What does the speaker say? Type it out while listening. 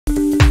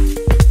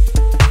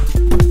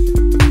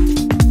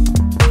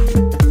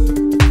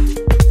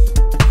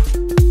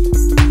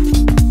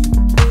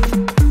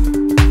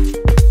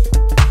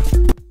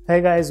Hey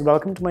guys,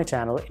 welcome to my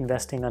channel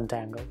Investing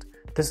Untangled.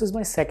 This is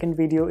my second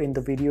video in the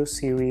video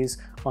series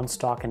on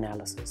stock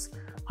analysis.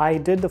 I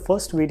did the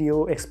first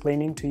video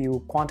explaining to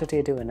you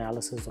quantitative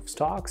analysis of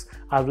stocks.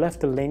 I've left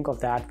the link of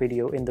that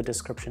video in the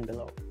description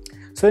below.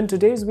 So in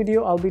today's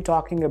video, I'll be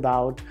talking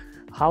about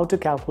how to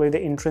calculate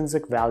the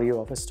intrinsic value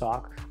of a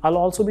stock. I'll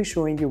also be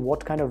showing you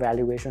what kind of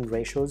valuation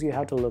ratios you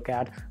have to look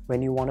at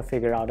when you want to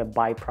figure out a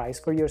buy price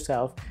for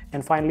yourself,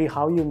 and finally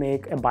how you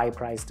make a buy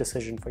price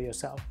decision for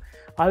yourself.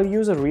 I'll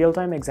use a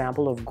real-time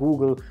example of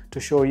Google to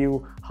show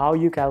you how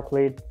you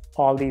calculate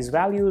all these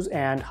values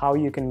and how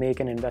you can make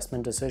an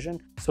investment decision.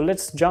 So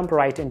let's jump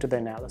right into the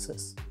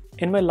analysis.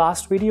 In my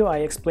last video, I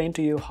explained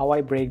to you how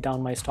I break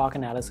down my stock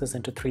analysis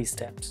into 3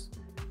 steps.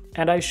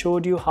 And I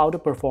showed you how to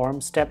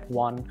perform step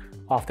 1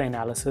 of the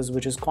analysis,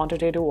 which is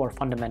quantitative or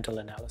fundamental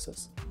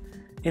analysis.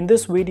 In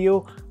this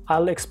video,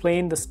 I'll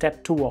explain the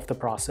step 2 of the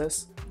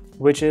process,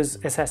 which is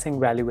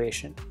assessing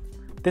valuation.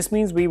 This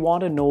means we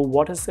want to know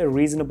what is a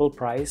reasonable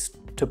price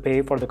to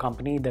pay for the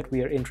company that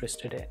we are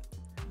interested in.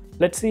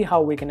 Let's see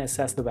how we can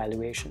assess the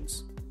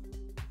valuations.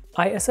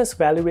 I assess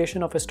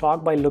valuation of a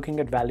stock by looking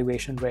at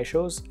valuation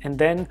ratios, and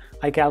then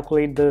I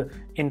calculate the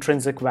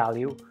intrinsic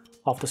value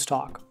of the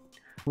stock.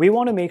 We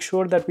want to make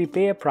sure that we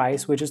pay a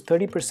price which is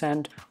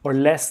 30% or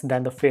less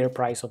than the fair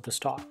price of the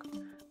stock.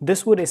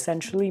 This would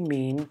essentially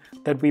mean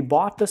that we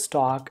bought the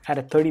stock at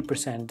a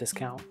 30%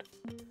 discount.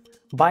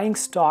 Buying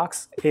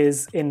stocks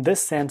is, in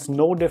this sense,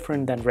 no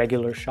different than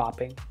regular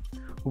shopping.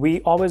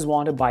 We always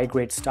want to buy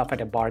great stuff at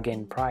a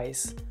bargain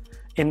price.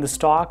 In the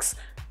stocks,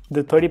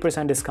 the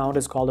 30% discount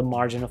is called a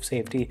margin of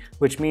safety,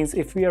 which means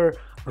if we are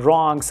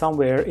wrong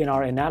somewhere in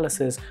our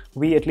analysis,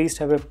 we at least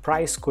have a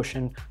price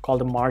cushion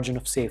called a margin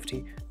of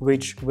safety,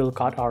 which will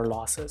cut our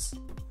losses.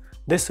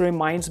 This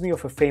reminds me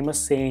of a famous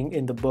saying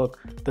in the book,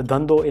 The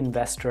Dhando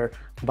Investor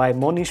by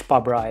Monish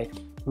Pabrai,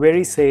 where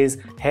he says,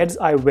 "Heads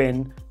I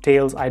win,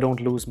 tails I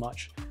don't lose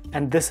much."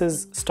 And this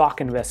is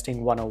stock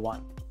investing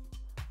 101.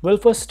 We'll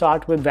first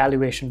start with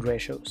valuation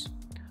ratios.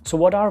 So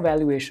what are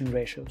valuation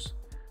ratios?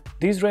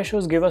 These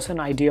ratios give us an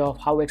idea of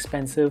how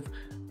expensive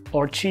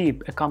or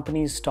cheap a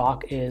company's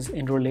stock is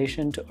in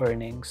relation to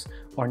earnings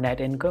or net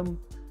income,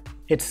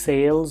 its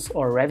sales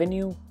or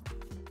revenue,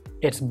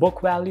 its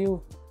book value,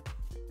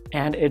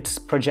 and its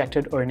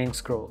projected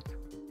earnings growth.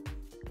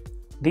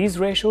 These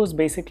ratios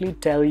basically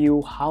tell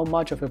you how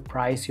much of a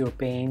price you're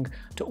paying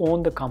to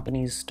own the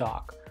company's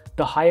stock.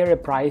 The higher a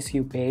price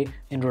you pay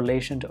in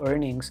relation to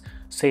earnings,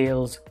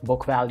 sales,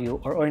 book value,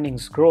 or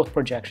earnings growth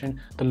projection,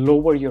 the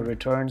lower your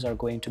returns are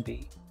going to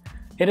be.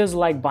 It is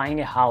like buying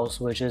a house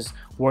which is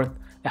worth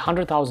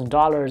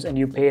 $100,000 and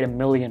you paid $1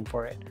 million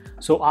for it.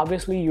 So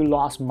obviously you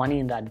lost money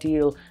in that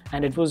deal,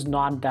 and it was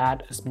not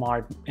that a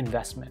smart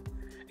investment.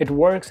 It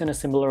works in a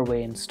similar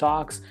way in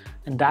stocks,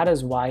 and that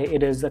is why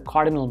it is a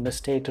cardinal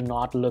mistake to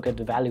not look at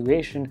the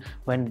valuation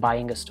when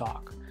buying a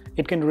stock.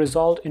 It can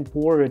result in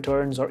poor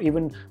returns or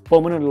even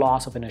permanent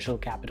loss of initial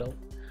capital.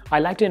 I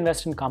like to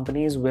invest in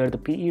companies where the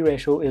PE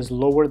ratio is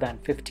lower than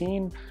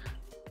 15,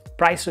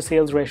 price to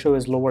sales ratio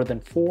is lower than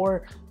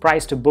 4,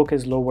 price to book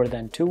is lower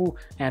than 2,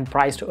 and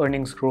price to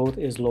earnings growth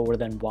is lower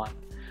than 1.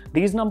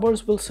 These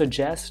numbers will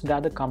suggest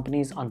that the company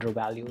is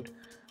undervalued.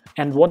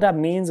 And what that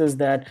means is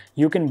that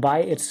you can buy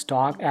its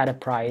stock at a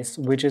price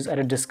which is at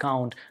a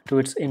discount to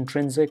its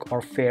intrinsic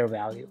or fair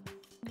value.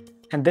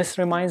 And this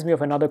reminds me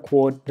of another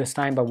quote, this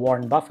time by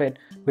Warren Buffett,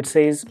 which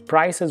says,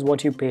 "Price is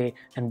what you pay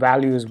and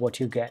value is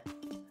what you get."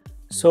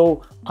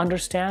 So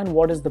understand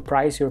what is the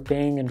price you're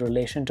paying in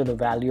relation to the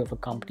value of a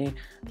company.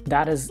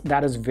 That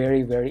is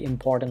very, very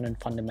important and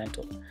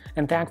fundamental.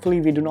 And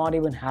thankfully, we do not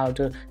even have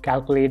to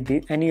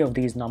calculate any of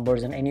these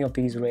numbers and any of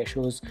these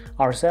ratios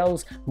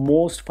ourselves.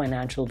 Most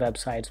financial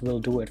websites will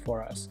do it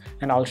for us.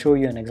 And I'll show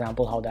you an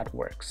example how that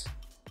works.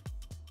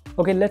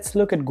 Okay, let's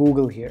look at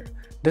Google here.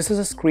 This is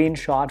a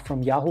screenshot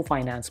from Yahoo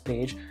Finance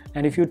page.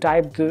 And if you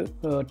type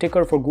the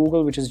ticker for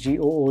Google, which is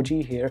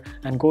GOOG here,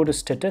 and go to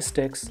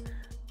statistics,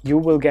 you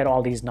will get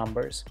all these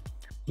numbers.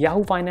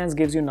 Yahoo Finance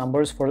gives you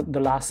numbers for the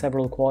last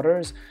several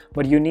quarters,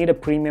 but you need a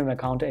premium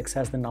account to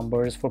access the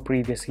numbers for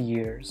previous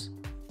years.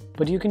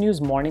 But you can use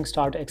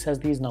Morningstar to access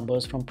these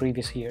numbers from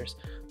previous years.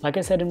 Like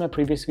I said in my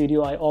previous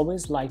video, I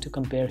always like to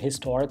compare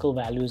historical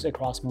values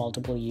across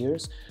multiple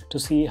years to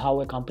see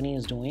how a company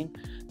is doing.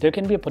 There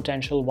can be a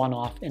potential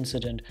one-off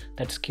incident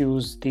that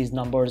skews these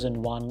numbers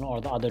in one or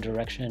the other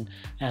direction,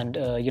 and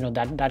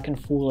that can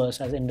fool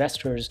us as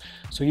investors.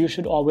 So you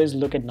should always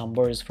look at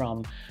numbers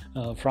from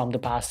the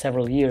past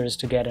several years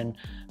to get an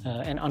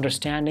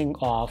understanding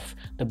of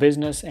the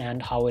business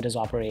and how it is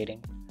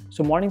operating.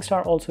 So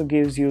Morningstar also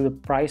gives you the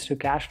price to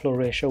cash flow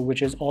ratio,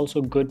 which is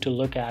also good to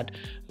look at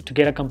to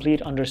get a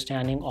complete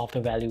understanding of the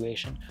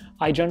valuation.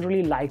 I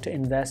generally like to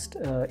invest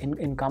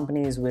in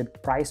companies with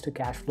price to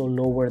cash flow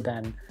lower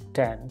than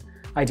 10.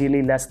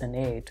 ideally less than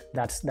 8.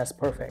 That's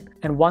perfect.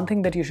 And one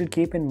thing that you should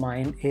keep in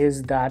mind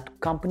is that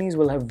companies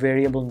will have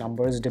variable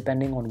numbers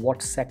depending on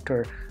what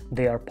sector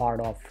they are part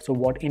of, so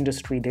what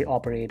industry they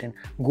operate in.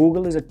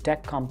 Google is a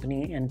tech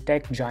company, and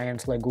tech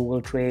giants like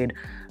Google trade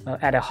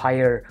at a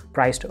higher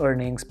price to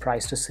earnings,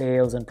 price to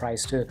sales, and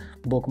price to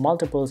book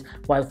multiples,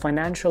 while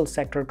financial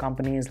sector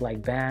companies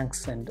like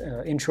banks and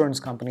insurance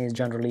companies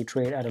generally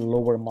trade at a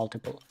lower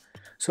multiple.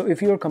 So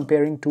if you're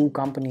comparing two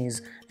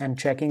companies and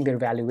checking their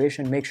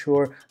valuation, make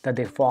sure that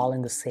they fall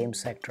in the same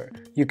sector.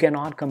 You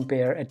cannot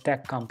compare a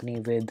tech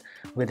company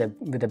with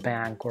a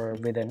bank or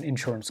with an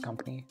insurance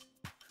company.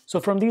 So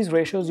from these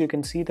ratios, you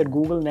can see that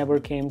Google never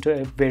came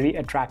to a very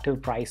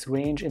attractive price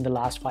range in the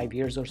last 5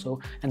 years or so.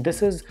 And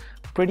this is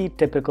pretty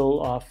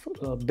typical of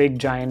big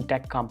giant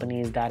tech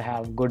companies that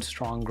have good,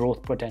 strong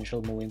growth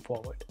potential moving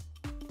forward.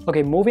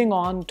 Okay, moving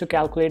on to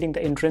calculating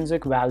the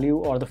intrinsic value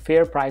or the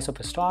fair price of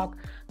a stock.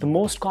 The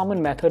most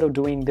common method of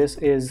doing this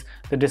is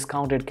the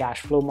discounted cash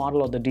flow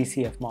model or the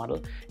DCF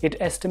model. It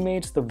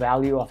estimates the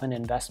value of an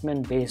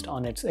investment based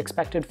on its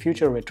expected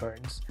future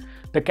returns.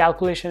 The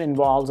calculation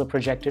involves a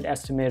projected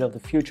estimate of the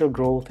future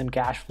growth and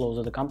cash flows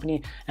of the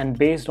company, and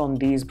based on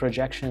these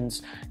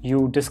projections,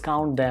 you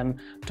discount them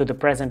to the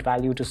present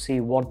value to see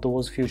what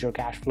those future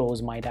cash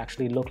flows might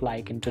actually look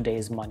like in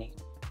today's money.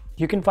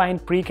 You can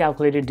find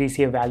pre-calculated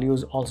DCF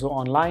values also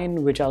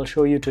online, which I'll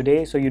show you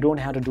today, so you don't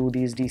have to do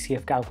these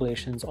DCF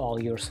calculations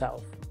all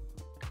yourself.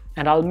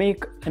 And I'll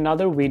make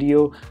another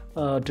video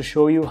to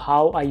show you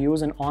how I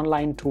use an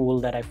online tool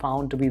that I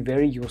found to be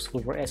very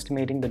useful for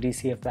estimating the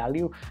DCF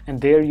value,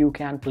 and there you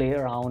can play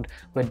around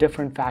with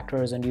different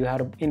factors and you have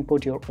to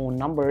input your own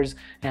numbers,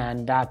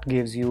 and that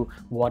gives you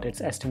what its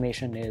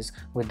estimation is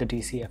with the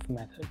DCF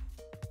method.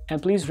 And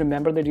please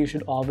remember that you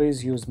should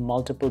always use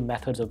multiple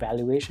methods of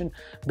valuation,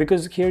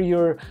 because here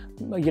you're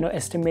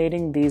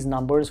estimating these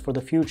numbers for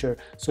the future.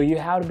 So you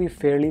have to be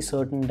fairly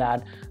certain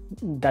that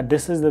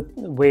this is the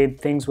way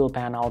things will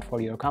pan out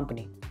for your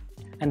company.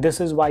 And this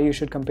is why you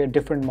should compare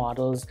different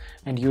models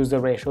and use the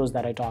ratios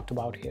that I talked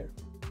about here.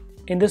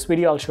 In this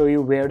video, I'll show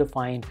you where to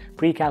find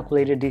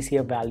pre-calculated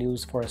DCF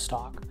values for a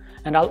stock.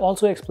 And I'll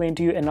also explain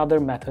to you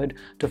another method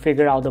to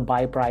figure out the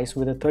buy price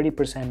with a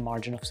 30%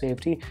 margin of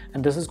safety,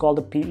 and this is called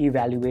the PE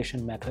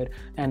valuation method.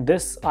 And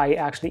this I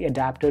actually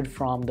adapted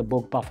from the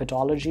book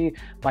Buffettology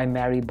by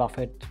Mary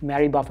Buffett.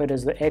 Mary Buffett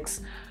is the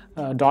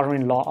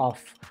ex-daughter-in-law of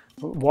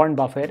Warren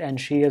Buffett, and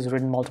she has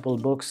written multiple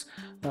books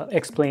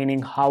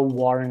explaining how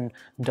Warren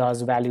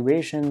does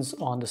valuations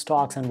on the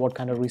stocks and what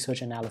kind of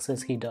research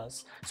analysis he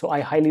does. So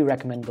I highly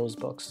recommend those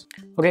books.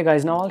 Okay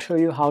guys, now I'll show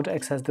you how to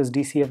access this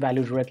DCF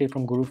value directly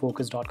from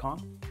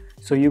GuruFocus.com.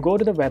 So you go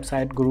to the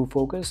website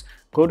GuruFocus,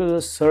 go to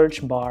the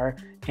search bar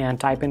and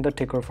type in the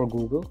ticker for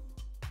Google,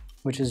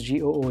 which is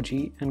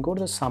GOOG, and go to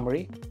the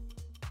summary.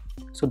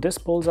 So this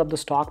pulls up the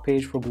stock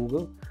page for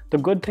Google. The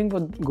good thing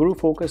with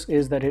GuruFocus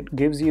is that it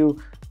gives you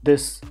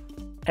this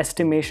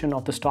estimation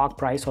of the stock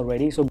price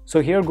already.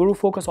 So here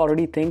GuruFocus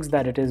already thinks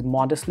that it is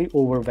modestly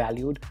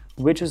overvalued,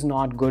 which is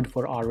not good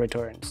for our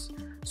returns.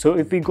 So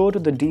if we go to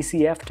the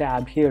DCF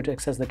tab here to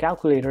access the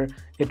calculator,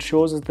 it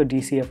shows us the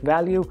DCF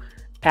value.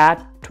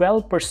 At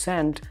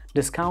 12%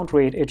 discount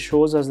rate, it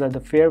shows us that the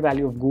fair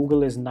value of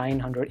Google is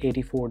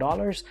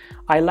 $984.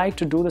 I like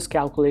to do this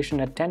calculation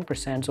at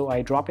 10%, so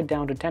I drop it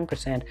down to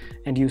 10%,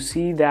 and you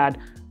see that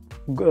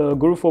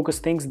GuruFocus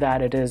thinks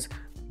that it is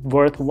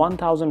worth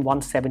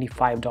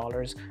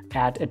 $1,175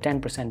 at a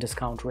 10%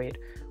 discount rate,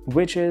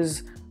 which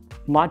is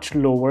much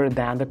lower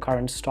than the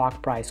current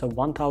stock price of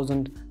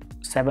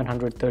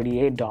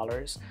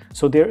 $1,738.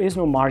 So there is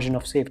no margin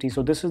of safety.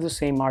 So this is the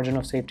same margin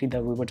of safety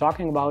that we were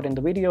talking about in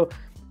the video.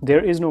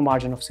 There is no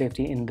margin of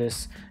safety in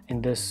this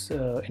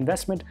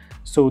investment.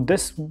 So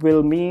this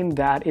will mean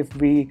that if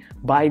we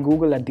buy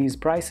Google at these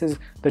prices,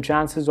 the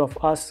chances of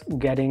us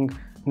getting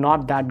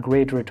not that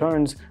great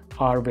returns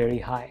are very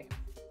high.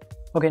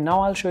 Okay,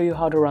 now I'll show you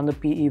how to run the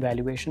PE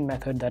valuation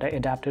method that I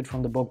adapted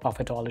from the book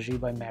Buffettology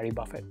by Mary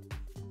Buffett.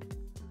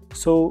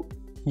 So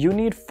you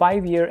need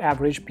 5-year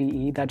average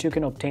PE that you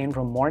can obtain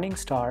from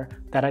Morningstar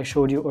that I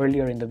showed you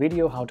earlier in the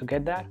video how to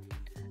get that.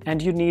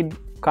 And you need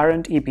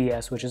current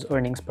EPS, which is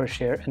earnings per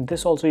share, and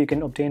this also you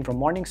can obtain from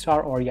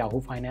Morningstar or Yahoo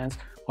Finance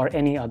or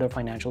any other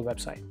financial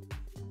website.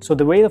 So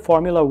the way the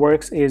formula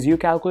works is you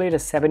calculate a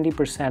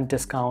 70%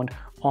 discount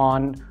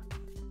on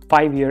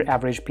 5-year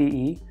average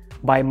PE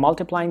by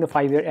multiplying the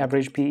 5-year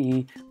average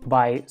PE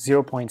by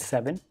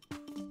 0.7,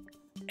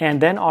 and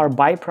then our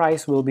buy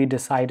price will be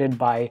decided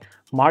by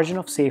margin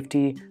of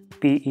safety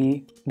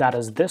PE, that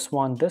is this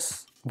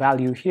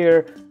value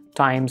here,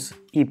 times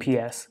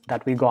EPS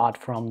that we got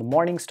from the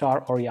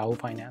Morningstar or Yahoo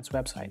Finance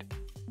website.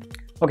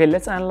 Okay,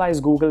 let's analyze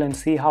Google and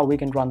see how we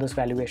can run this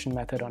valuation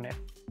method on it.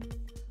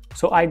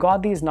 So I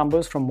got these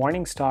numbers from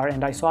Morningstar,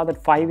 and I saw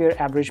that 5-year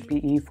average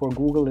PE for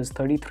Google is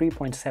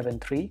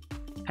 33.73,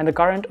 and the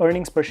current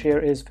earnings per share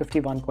is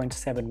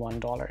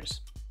 $51.71.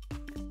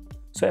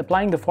 So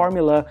applying the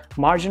formula,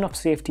 margin of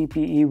safety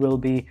PE will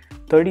be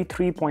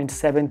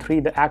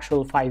 33.73, the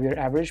actual 5-year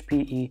average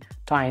PE,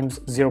 times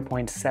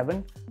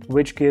 0.7,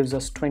 which gives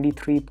us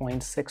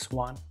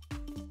 23.61.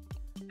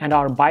 And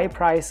our buy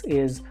price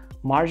is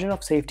margin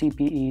of safety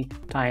PE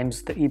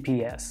times the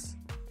EPS,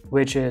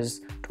 which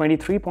is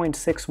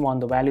 23.61,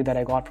 the value that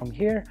I got from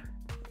here,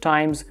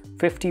 times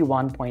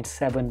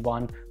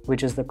 51.71,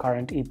 which is the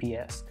current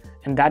EPS.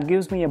 And that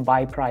gives me a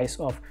buy price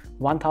of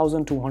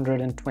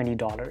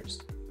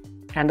 $1,220.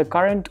 And the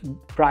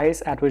current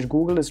price at which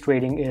Google is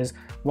trading is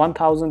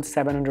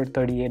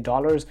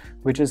 $1,738,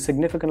 which is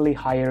significantly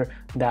higher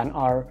than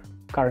our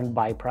current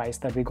buy price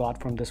that we got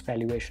from this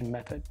valuation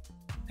method.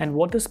 And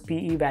what this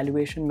PE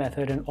valuation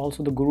method and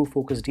also the Guru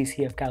Focus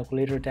DCF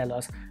calculator tell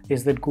us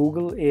is that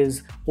Google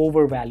is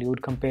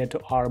overvalued compared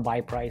to our buy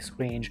price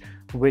range,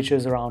 which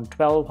is around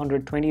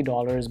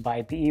 $1,220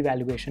 by PE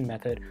valuation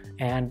method,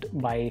 and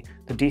by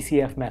the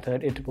DCF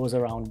method it was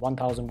around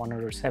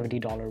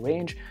 $1,170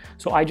 range.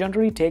 So I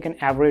generally take an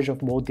average of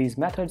both these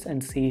methods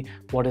and see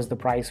what is the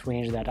price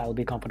range that I'll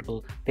be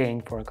comfortable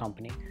paying for a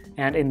company.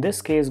 And in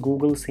this case,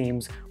 Google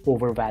seems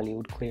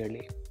overvalued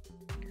clearly.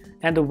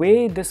 And the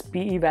way this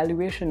PE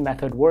valuation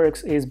method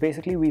works is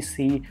basically we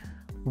see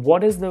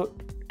what is the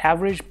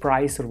average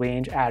price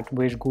range at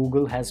which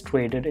Google has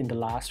traded in the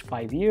last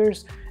 5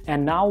 years,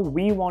 and now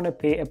we want to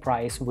pay a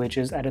price which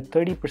is at a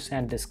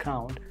 30%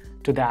 discount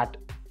to that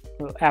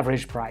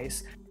average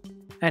price.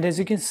 And as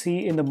you can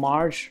see in the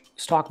March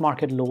stock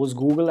market lows,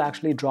 Google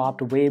actually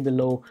dropped way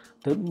below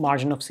the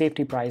margin of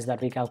safety price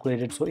that we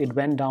calculated, so it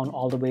went down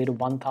all the way to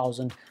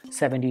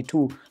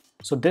 1,072.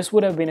 So this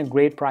would have been a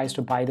great price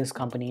to buy this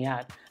company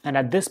at. And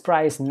at this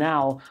price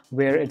now,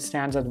 where it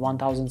stands at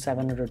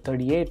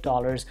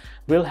 $1,738,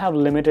 we'll have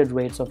limited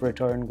rates of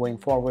return going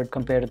forward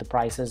compared to the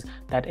prices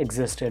that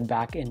existed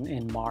back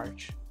in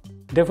March.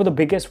 Therefore, the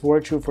biggest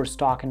virtue for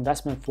stock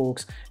investment,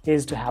 folks,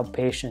 is to have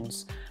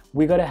patience.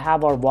 We got to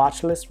have our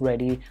watch list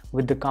ready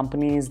with the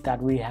companies that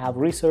we have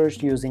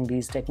researched using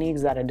these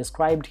techniques that I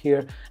described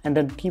here, and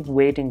then keep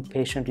waiting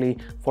patiently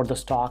for the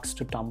stocks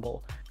to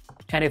tumble.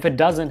 And if it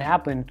doesn't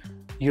happen,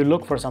 you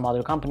look for some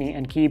other company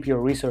and keep your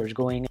research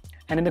going.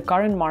 And in the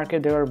current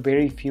market, there are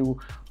very few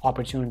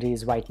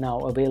opportunities right now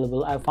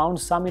available. I found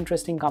some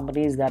interesting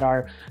companies that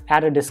are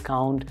at a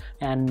discount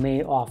and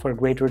may offer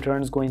great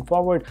returns going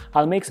forward.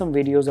 I'll make some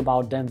videos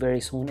about them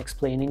very soon,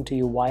 explaining to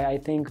you why I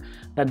think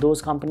that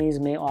those companies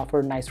may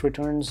offer nice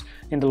returns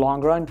in the long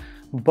run.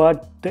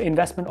 But the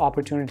investment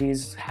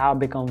opportunities have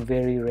become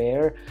very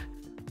rare.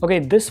 Okay,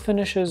 this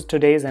finishes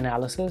today's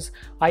analysis.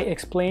 I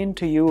explained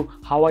to you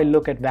how I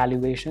look at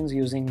valuations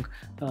using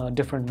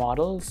different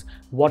models,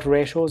 what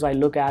ratios I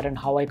look at, and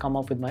how I come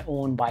up with my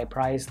own buy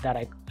price that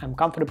I'm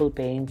comfortable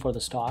paying for the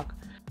stock.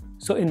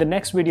 So in the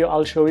next video,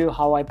 I'll show you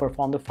how I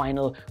perform the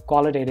final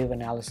qualitative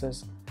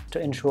analysis to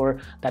ensure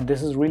that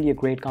this is really a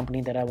great company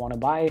that I want to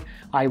buy.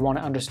 I want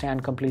to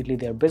understand completely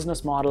their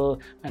business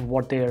model and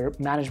what their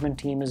management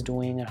team is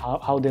doing and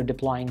how they're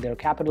deploying their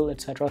capital,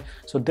 etc.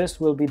 So this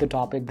will be the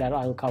topic that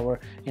I'll cover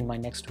in my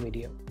next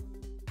video.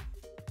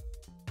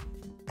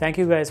 Thank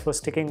you guys for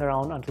sticking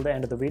around until the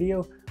end of the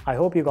video. I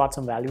hope you got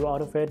some value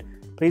out of it.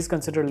 Please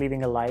consider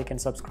leaving a like and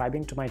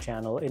subscribing to my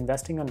channel,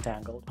 Investing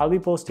Untangled. I'll be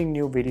posting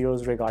new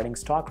videos regarding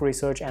stock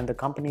research and the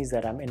companies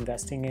that I'm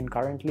investing in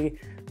currently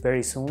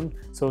very soon.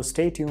 So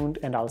stay tuned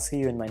and I'll see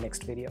you in my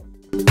next video.